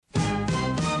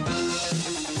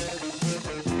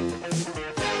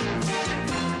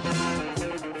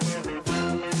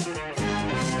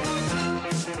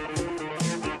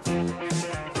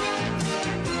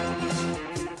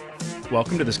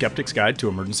Welcome to the Skeptic's Guide to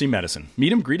Emergency Medicine.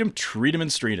 Meet 'em, greet 'em, treat 'em,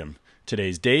 and street 'em.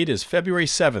 Today's date is February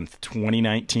 7th,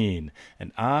 2019,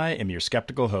 and I am your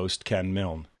skeptical host, Ken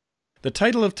Milne. The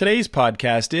title of today's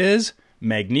podcast is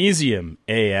Magnesium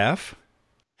AF,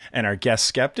 and our guest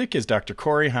skeptic is Dr.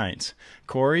 Corey Heinz.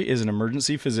 Corey is an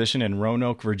emergency physician in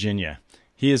Roanoke, Virginia.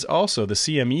 He is also the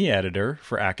CME editor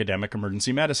for Academic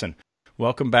Emergency Medicine.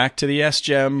 Welcome back to the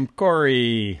SGEM,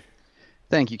 Corey.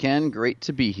 Thank you, Ken. Great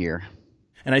to be here.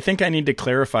 And I think I need to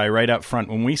clarify right up front,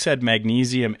 when we said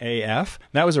Magnesium AF,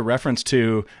 that was a reference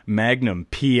to Magnum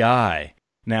PI.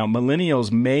 Now,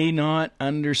 millennials may not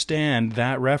understand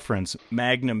that reference,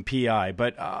 Magnum PI,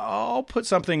 but I'll put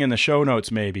something in the show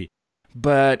notes maybe.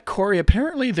 But Corey,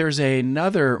 apparently there's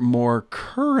another more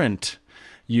current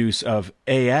use of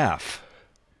AF.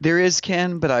 There is,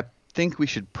 Ken, but I think we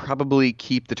should probably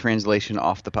keep the translation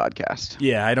off the podcast.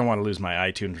 Yeah, I don't want to lose my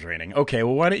iTunes rating. Okay,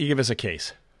 well, why don't you give us a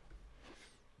case?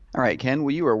 All right, Ken.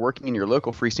 Well, you are working in your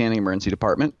local freestanding emergency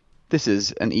department. This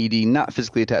is an ED not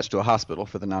physically attached to a hospital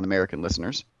for the non-American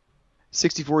listeners.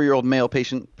 64-year-old male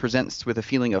patient presents with a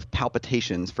feeling of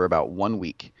palpitations for about 1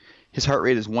 week. His heart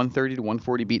rate is 130 to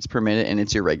 140 beats per minute, and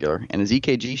it's irregular, and his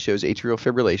EKG shows atrial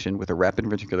fibrillation with a rapid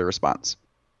ventricular response.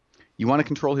 You want to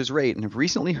control his rate and have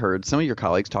recently heard some of your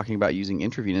colleagues talking about using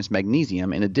intravenous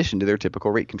magnesium in addition to their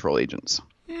typical rate control agents.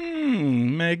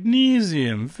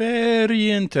 Magnesium.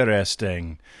 Very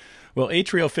interesting. Well,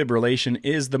 atrial fibrillation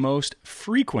is the most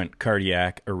frequent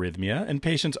cardiac arrhythmia, and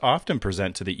patients often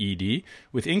present to the ED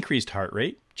with increased heart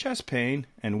rate, chest pain,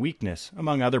 and weakness,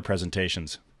 among other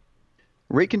presentations.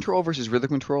 Rate control versus rhythm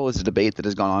control is a debate that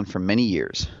has gone on for many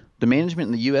years. The management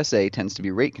in the USA tends to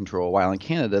be rate control, while in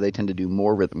Canada they tend to do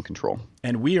more rhythm control.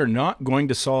 And we are not going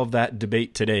to solve that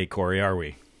debate today, Corey, are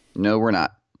we? No, we're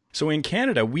not. So in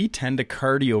Canada, we tend to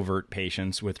cardiovert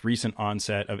patients with recent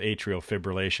onset of atrial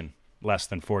fibrillation, less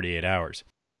than 48 hours.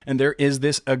 And there is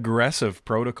this aggressive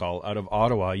protocol out of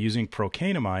Ottawa using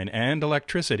procainamide and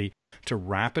electricity to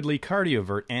rapidly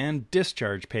cardiovert and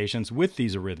discharge patients with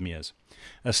these arrhythmias.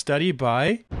 A study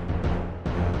by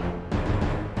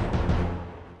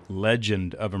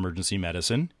legend of emergency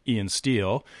medicine, Ian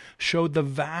Steele, showed the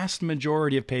vast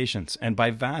majority of patients, and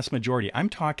by vast majority, I'm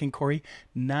talking, Corey,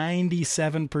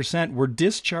 97% were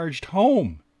discharged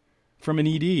home from an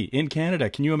ED in Canada.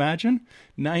 Can you imagine?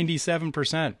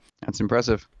 97%. That's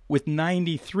impressive. With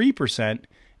 93%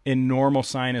 in normal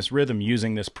sinus rhythm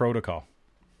using this protocol.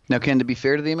 Now, Ken, to be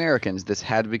fair to the Americans, this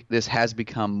has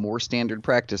become more standard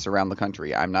practice around the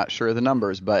country. I'm not sure of the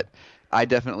numbers, but I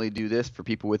definitely do this for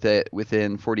people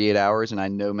within 48 hours, and I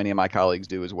know many of my colleagues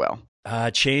do as well.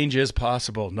 Change is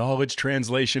possible. Knowledge,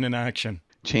 translation, and action.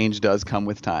 Change does come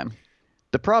with time.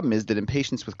 The problem is that in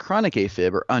patients with chronic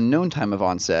AFib or unknown time of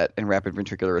onset and rapid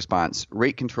ventricular response,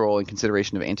 rate control and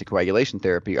consideration of anticoagulation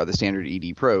therapy are the standard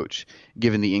ED approach,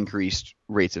 given the increased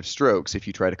rates of strokes if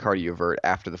you try to cardiovert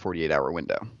after the 48-hour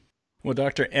window. Well,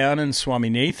 Dr. Anand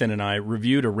Swaminathan and I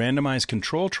reviewed a randomized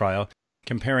control trial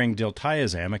comparing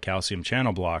diltiazem, a calcium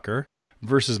channel blocker,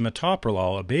 versus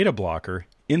metoprolol, a beta blocker,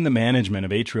 in the management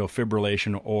of atrial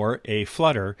fibrillation or a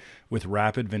flutter with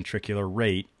rapid ventricular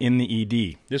rate in the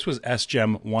ED. This was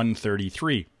SGEM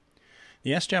 133.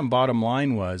 The SGEM bottom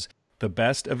line was, the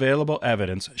best available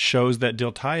evidence shows that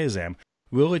diltiazem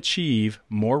will achieve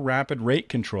more rapid rate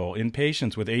control in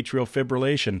patients with atrial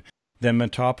fibrillation than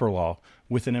metoprolol,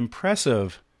 with an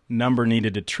impressive number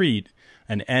needed to treat,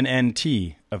 an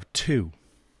NNT of 2.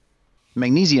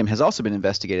 Magnesium has also been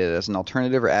investigated as an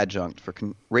alternative or adjunct for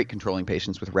rate controlling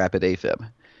patients with rapid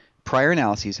AFib. Prior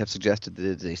analyses have suggested that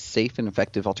it is a safe and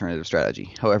effective alternative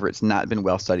strategy. However, it's not been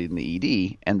well studied in the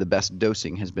ED, and the best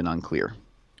dosing has been unclear.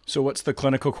 So what's the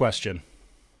clinical question?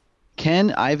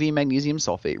 Can IV magnesium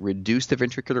sulfate reduce the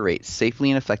ventricular rate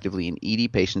safely and effectively in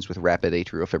ED patients with rapid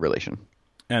atrial fibrillation?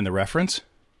 And the reference?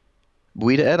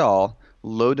 Buida et al.,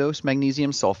 low-dose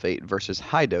magnesium sulfate versus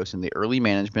high-dose in the early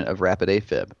management of rapid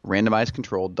AFib, randomized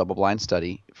controlled double-blind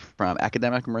study from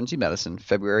Academic Emergency Medicine,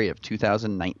 February of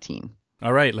 2019.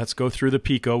 All right, let's go through the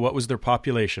PICO. What was their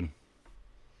population?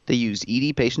 They used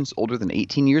ED patients older than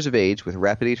 18 years of age with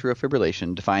rapid atrial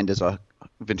fibrillation, defined as a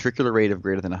ventricular rate of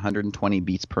greater than 120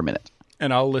 beats per minute.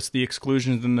 And I'll list the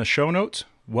exclusions in the show notes.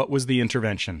 What was the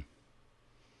intervention?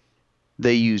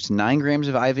 They used 9 grams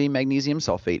of IV magnesium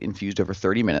sulfate infused over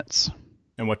 30 minutes.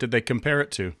 And what did they compare it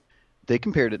to? They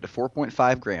compared it to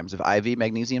 4.5 grams of IV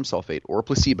magnesium sulfate or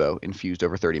placebo infused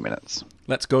over 30 minutes.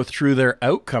 Let's go through their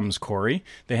outcomes, Corey.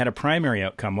 They had a primary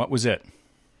outcome. What was it?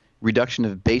 Reduction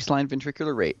of baseline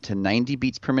ventricular rate to 90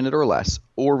 beats per minute or less,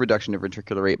 or reduction of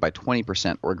ventricular rate by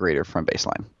 20% or greater from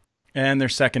baseline. And their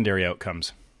secondary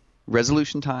outcomes?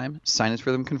 Resolution time, sinus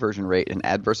rhythm conversion rate, and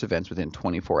adverse events within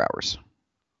 24 hours.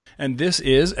 And this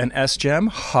is an SGEM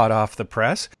hot off the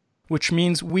press, which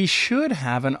means we should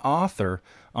have an author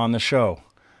on the show.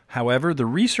 However, the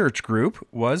research group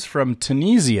was from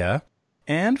Tunisia,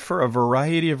 and for a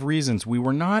variety of reasons, we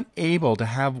were not able to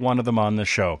have one of them on the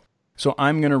show. So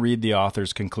I'm going to read the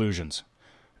author's conclusions.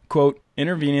 Quote,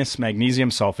 intravenous magnesium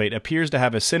sulfate appears to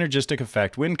have a synergistic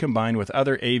effect when combined with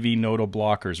other AV nodal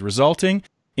blockers, resulting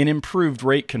in improved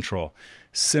rate control.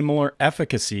 Similar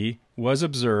efficacy was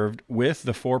observed with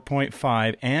the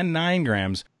 4.5 and 9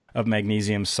 grams of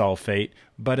magnesium sulfate,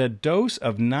 but a dose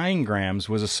of 9 grams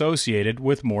was associated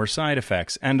with more side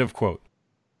effects. End of quote.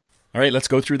 All right, let's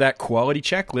go through that quality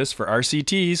checklist for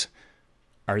RCTs.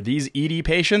 Are these ED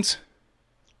patients?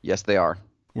 Yes, they are.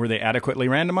 Were they adequately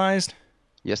randomized?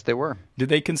 Yes, they were. Did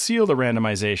they conceal the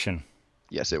randomization?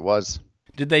 Yes, it was.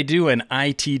 Did they do an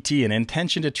ITT, an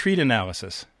intention to treat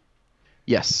analysis?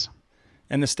 Yes.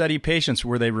 And the study patients,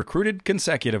 were they recruited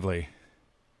consecutively?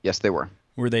 Yes, they were.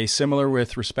 Were they similar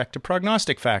with respect to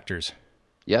prognostic factors?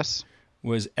 Yes.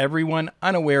 Was everyone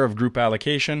unaware of group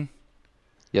allocation?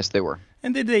 Yes, they were.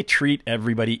 And did they treat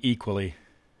everybody equally?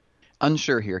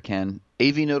 Unsure here, Ken.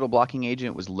 AV nodal blocking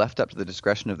agent was left up to the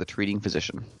discretion of the treating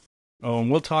physician. Oh,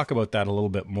 and we'll talk about that a little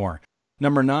bit more.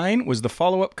 Number 9, was the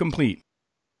follow-up complete?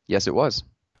 Yes, it was.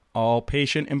 All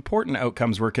patient important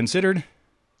outcomes were considered?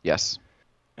 Yes.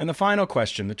 And the final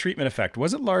question, the treatment effect,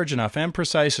 was it large enough and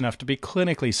precise enough to be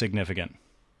clinically significant?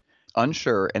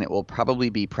 Unsure, and it will probably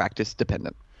be practice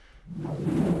dependent.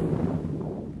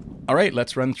 All right,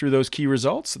 let's run through those key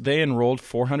results. They enrolled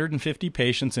 450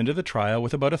 patients into the trial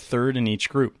with about a third in each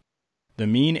group. The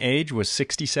mean age was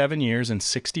 67 years and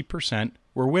 60%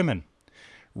 were women.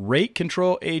 Rate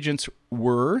control agents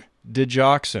were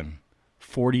digoxin,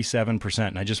 47%.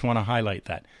 And I just want to highlight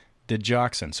that.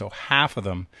 Digoxin. So half of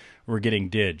them were getting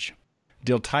dig.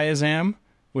 Diltiazem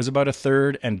was about a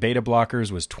third, and beta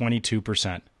blockers was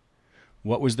 22%.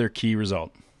 What was their key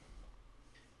result?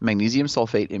 Magnesium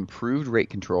sulfate improved rate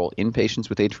control in patients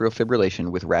with atrial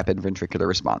fibrillation with rapid ventricular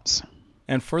response.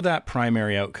 And for that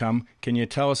primary outcome, can you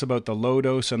tell us about the low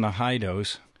dose and the high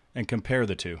dose and compare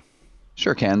the two?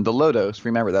 Sure, Ken. The low dose,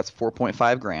 remember that's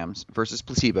 4.5 grams versus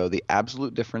placebo. The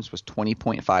absolute difference was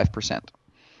 20.5%.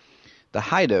 The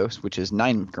high dose, which is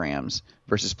 9 grams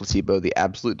versus placebo, the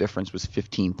absolute difference was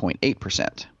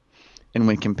 15.8%. And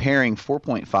when comparing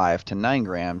 4.5 to 9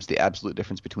 grams, the absolute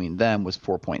difference between them was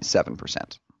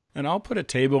 4.7%. And I'll put a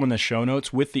table in the show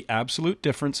notes with the absolute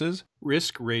differences,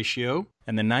 risk ratio,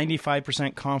 and the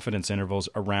 95% confidence intervals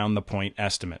around the point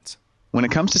estimates. When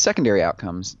it comes to secondary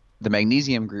outcomes, the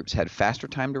magnesium groups had faster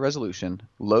time to resolution,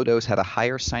 low dose had a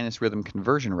higher sinus rhythm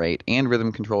conversion rate, and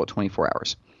rhythm control at 24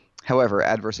 hours. However,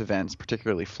 adverse events,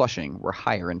 particularly flushing, were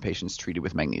higher in patients treated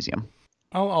with magnesium.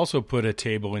 I'll also put a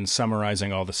table in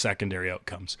summarizing all the secondary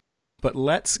outcomes. But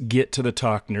let's get to the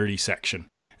talk nerdy section.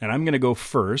 And I'm going to go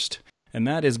first, and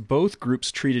that is both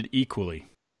groups treated equally.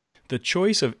 The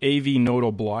choice of AV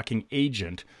nodal blocking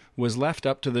agent was left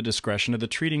up to the discretion of the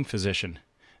treating physician.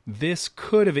 This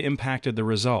could have impacted the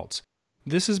results.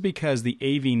 This is because the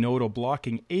AV nodal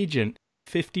blocking agent,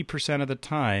 50% of the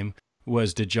time,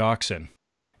 was digoxin.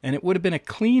 And it would have been a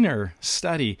cleaner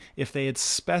study if they had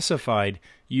specified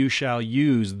you shall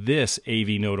use this AV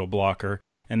nodal blocker,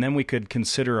 and then we could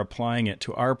consider applying it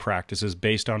to our practices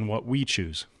based on what we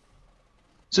choose.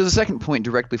 So the second point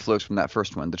directly flows from that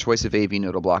first one, the choice of AV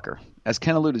nodal blocker. As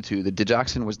Ken alluded to, the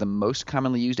digoxin was the most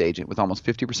commonly used agent, with almost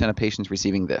 50% of patients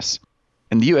receiving this.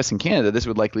 In the US and Canada, this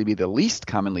would likely be the least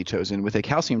commonly chosen, with a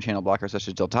calcium channel blocker such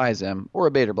as diltiazem or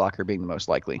a beta blocker being the most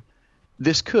likely.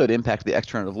 This could impact the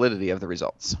external validity of the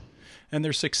results. And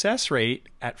their success rate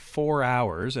at 4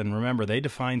 hours, and remember they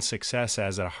define success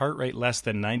as a heart rate less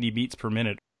than 90 beats per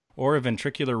minute or a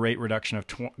ventricular rate reduction of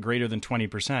greater than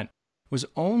 20%, was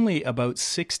only about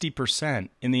 60%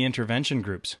 in the intervention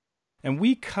groups. And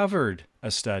we covered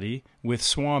a study with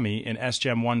Swami in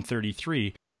SGEM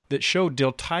 133 that showed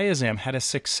diltiazem had a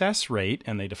success rate,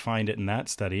 and they defined it in that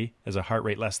study as a heart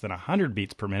rate less than 100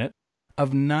 beats per minute,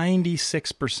 of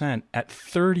 96% at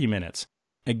 30 minutes.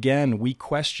 Again, we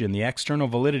question the external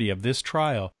validity of this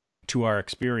trial to our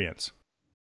experience.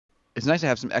 It's nice to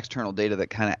have some external data that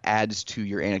kind of adds to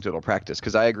your anecdotal practice,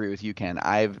 because I agree with you, Ken.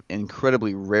 I've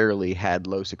incredibly rarely had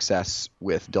low success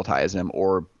with diltiazem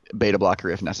or beta blocker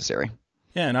if necessary.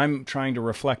 Yeah, and I'm trying to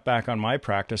reflect back on my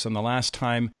practice, and the last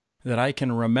time that I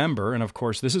can remember, and of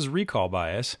course this is recall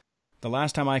bias, the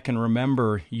last time I can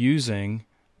remember using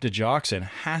digoxin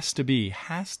has to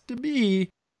be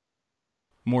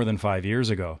more than 5 years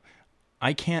ago.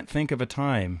 I can't think of a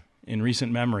time in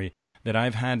recent memory that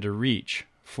I've had to reach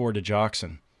for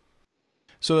digoxin.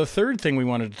 So the third thing we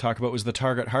wanted to talk about was the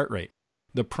target heart rate.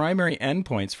 The primary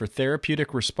endpoints for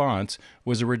therapeutic response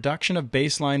was a reduction of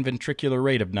baseline ventricular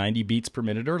rate of 90 beats per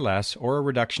minute or less, or a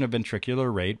reduction of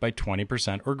ventricular rate by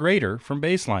 20% or greater from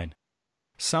baseline.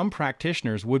 Some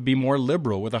practitioners would be more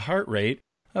liberal with a heart rate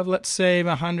of, let's say,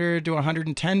 100 to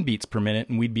 110 beats per minute,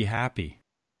 and we'd be happy.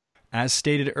 As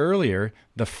stated earlier,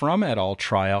 the Frum et al.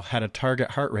 Trial had a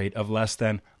target heart rate of less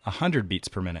than 100 beats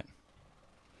per minute.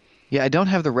 Yeah, I don't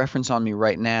have the reference on me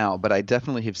right now, but I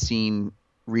definitely have seen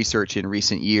research in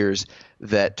recent years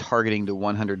that targeting to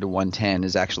 100 to 110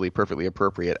 is actually perfectly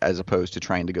appropriate as opposed to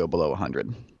trying to go below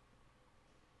 100.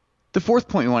 The fourth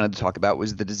point we wanted to talk about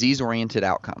was the disease-oriented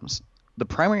outcomes. The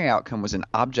primary outcome was an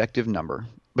objective number,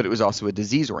 but it was also a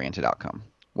disease-oriented outcome.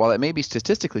 While it may be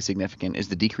statistically significant, is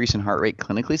the decrease in heart rate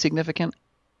clinically significant?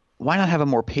 Why not have a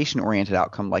more patient-oriented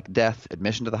outcome like death,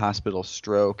 admission to the hospital,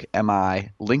 stroke, MI,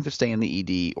 length of stay in the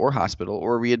ED or hospital,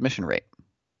 or readmission rate?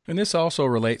 And this also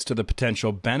relates to the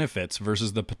potential benefits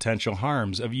versus the potential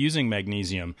harms of using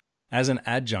magnesium as an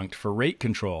adjunct for rate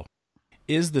control.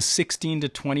 Is the 16 to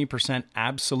 20%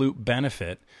 absolute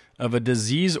benefit of a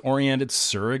disease-oriented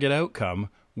surrogate outcome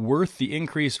worth the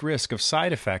increased risk of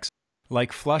side effects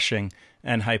like flushing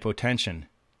and hypotension?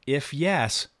 If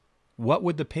yes, what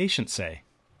would the patient say?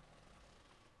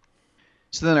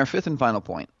 So then our fifth and final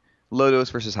point, low dose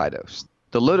versus high dose.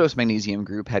 The low-dose magnesium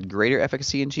group had greater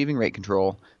efficacy in achieving rate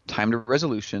control, time to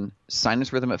resolution,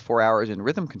 sinus rhythm at 4 hours, and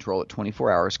rhythm control at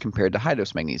 24 hours compared to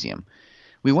high-dose magnesium.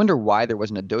 We wonder why there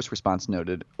wasn't a dose response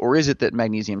noted, or is it that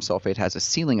magnesium sulfate has a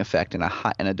ceiling effect and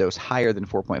a dose higher than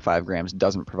 4.5 grams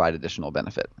doesn't provide additional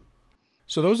benefit?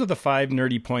 So those are the 5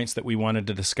 nerdy points that we wanted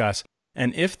to discuss.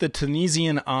 And if the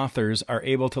Tunisian authors are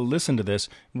able to listen to this,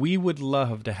 we would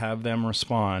love to have them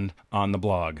respond on the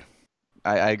blog.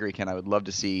 I agree, Ken. I would love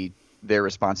to see their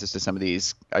responses to some of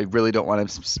these. I really don't want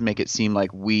to make it seem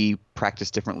like we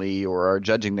practice differently or are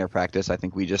judging their practice. I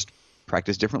think we just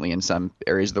practice differently in some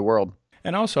areas of the world.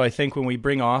 And also, I think when we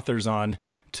bring authors on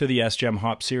to the SGEM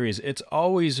Hop series, it's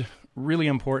always really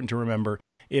important to remember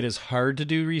it is hard to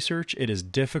do research. It is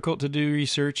difficult to do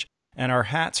research. And our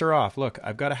hats are off. Look,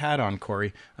 I've got a hat on,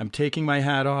 Corey. I'm taking my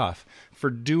hat off for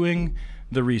doing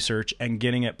the research and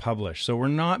getting it published. So we're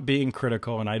not being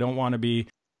critical, and I don't want to be,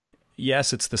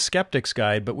 yes, it's the skeptic's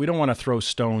guide, but we don't want to throw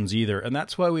stones either. And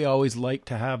that's why we always like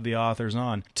to have the authors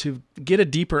on, to get a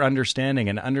deeper understanding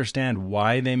and understand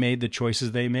why they made the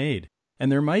choices they made.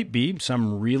 And there might be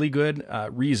some really good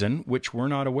reason, which we're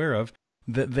not aware of,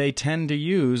 that they tend to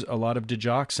use a lot of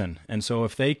digoxin. And so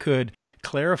if they could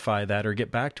clarify that or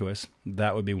get back to us,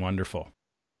 that would be wonderful.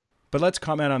 But let's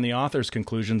comment on the author's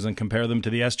conclusions and compare them to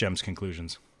the SGEM's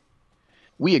conclusions.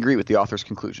 We agree with the author's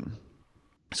conclusion.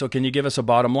 So can you give us a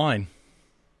bottom line?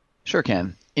 Sure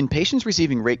can. In patients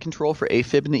receiving rate control for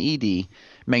AFib in the ED,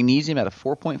 magnesium at a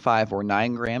 4.5 or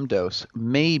 9 gram dose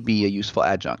may be a useful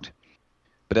adjunct.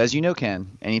 But as you know,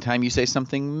 Ken, anytime you say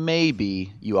something may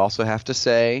be, you also have to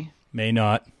say may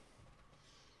not.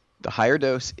 The higher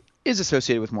dose is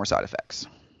associated with more side effects.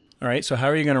 All right, so how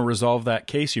are you going to resolve that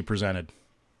case you presented?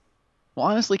 Well,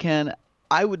 honestly, Ken,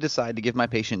 I would decide to give my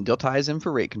patient diltiazem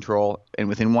for rate control, and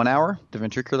within 1 hour, the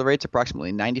ventricular rate's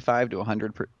approximately 95 to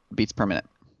 100 beats per minute.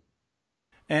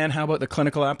 And how about the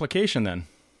clinical application then?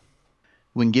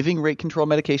 When giving rate control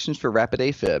medications for rapid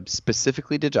AFib,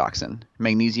 specifically digoxin,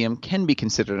 magnesium can be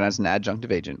considered as an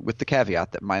adjunctive agent, with the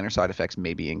caveat that minor side effects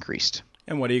may be increased.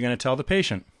 And what are you going to tell the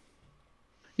patient?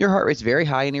 Your heart rate's very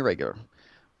high and irregular.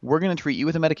 We're going to treat you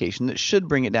with a medication that should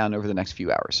bring it down over the next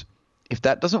few hours. If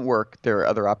that doesn't work, there are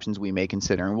other options we may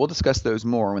consider, and we'll discuss those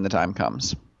more when the time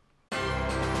comes.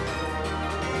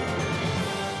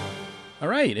 All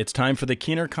right, it's time for the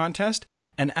Keener contest.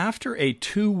 And after a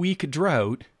 2-week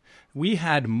drought, we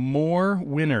had more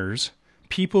winners,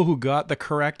 people who got the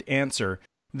correct answer,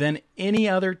 than any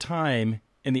other time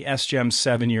in the SGEM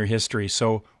 7-year history.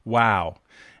 So, wow.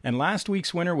 And last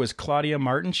week's winner was Claudia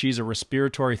Martin. She's a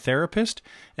respiratory therapist,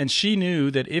 and she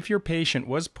knew that if your patient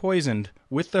was poisoned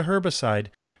with the herbicide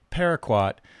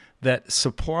paraquat, that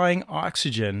supplying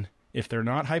oxygen, if they're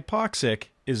not hypoxic,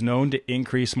 is known to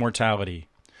increase mortality.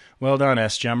 Well done,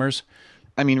 SGEMers.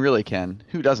 I mean, really, Ken,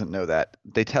 who doesn't know that?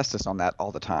 They test us on that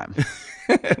all the time.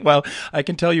 Well, I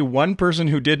can tell you one person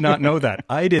who did not know that.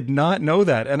 I did not know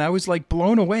that, and I was like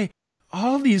blown away.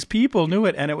 All these people knew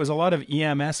it, and it was a lot of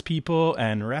EMS people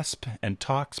and RESP and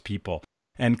TOX people.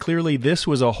 And clearly this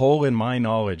was a hole in my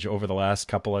knowledge over the last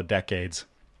couple of decades.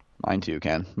 Mine too,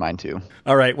 Ken. Mine too.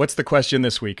 All right, what's the question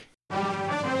this week?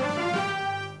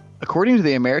 According to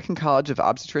the American College of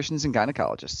Obstetricians and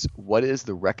Gynecologists, what is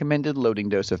the recommended loading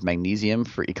dose of magnesium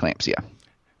for eclampsia?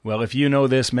 Well, if you know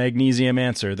this magnesium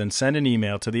answer, then send an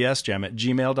email to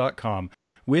thesgem@gmail.com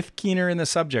with Keener in the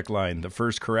subject line. The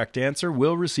first correct answer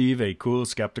will receive a cool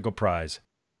skeptical prize.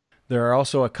 There are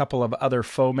also a couple of other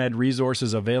FOAMed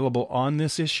resources available on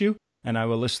this issue, and I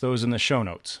will list those in the show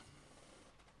notes.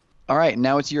 All right,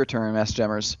 now it's your turn,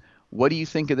 SGEMers. What do you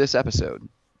think of this episode?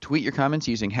 Tweet your comments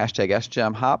using hashtag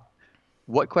SGEMHop.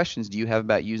 What questions do you have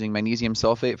about using magnesium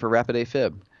sulfate for rapid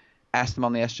AFib? Ask them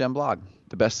on the SGEM blog.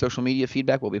 The best social media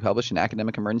feedback will be published in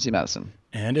Academic Emergency Medicine.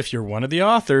 And if you're one of the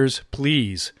authors,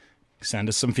 please send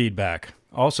us some feedback.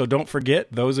 Also, don't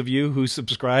forget, those of you who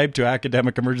subscribe to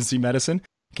Academic Emergency Medicine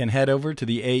can head over to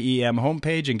the AEM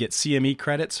homepage and get CME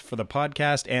credits for the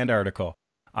podcast and article.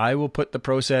 I will put the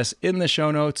process in the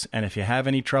show notes, and if you have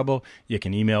any trouble, you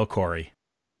can email Corey.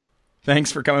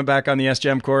 Thanks for coming back on the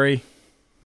SGEM, Corey.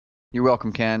 You're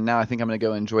welcome, Ken. Now I think I'm going to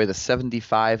go enjoy the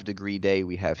 75-degree day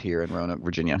we have here in Roanoke,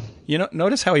 Virginia. You know,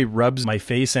 notice how he rubs my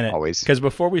face in it? Always. Because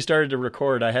before we started to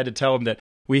record, I had to tell him that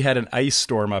we had an ice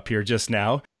storm up here just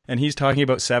now, and he's talking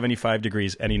about 75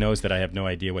 degrees, and he knows that I have no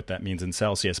idea what that means in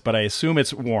Celsius, but I assume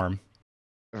it's warm.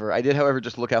 I did, however,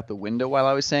 just look out the window while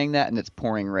I was saying that, and it's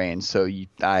pouring rain, so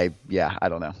I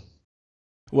don't know.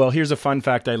 Well, here's a fun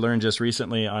fact I learned just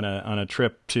recently on a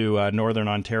trip to northern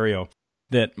Ontario,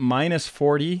 that minus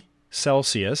 40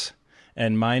 Celsius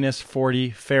and minus 40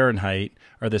 Fahrenheit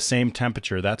are the same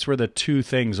temperature. That's where the two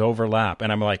things overlap.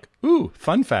 And I'm like, ooh,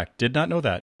 fun fact. Did not know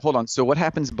that. Hold on. So what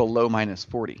happens below minus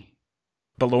 40?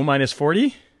 Below minus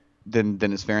 40? Then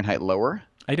is Fahrenheit lower?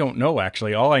 I don't know,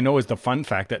 actually. All I know is the fun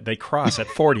fact that they cross at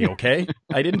 40, okay?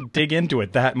 I didn't dig into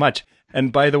it that much.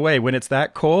 And by the way, when it's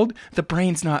that cold, the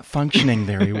brain's not functioning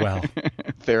very well.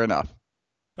 Fair enough.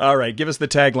 All right, give us the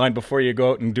tagline before you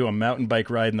go out and do a mountain bike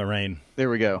ride in the rain. There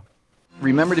we go.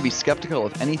 Remember to be skeptical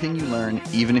of anything you learn,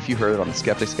 even if you heard it on the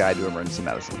Skeptic's Guide to Emergency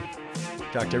Medicine.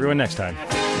 Talk to everyone next time.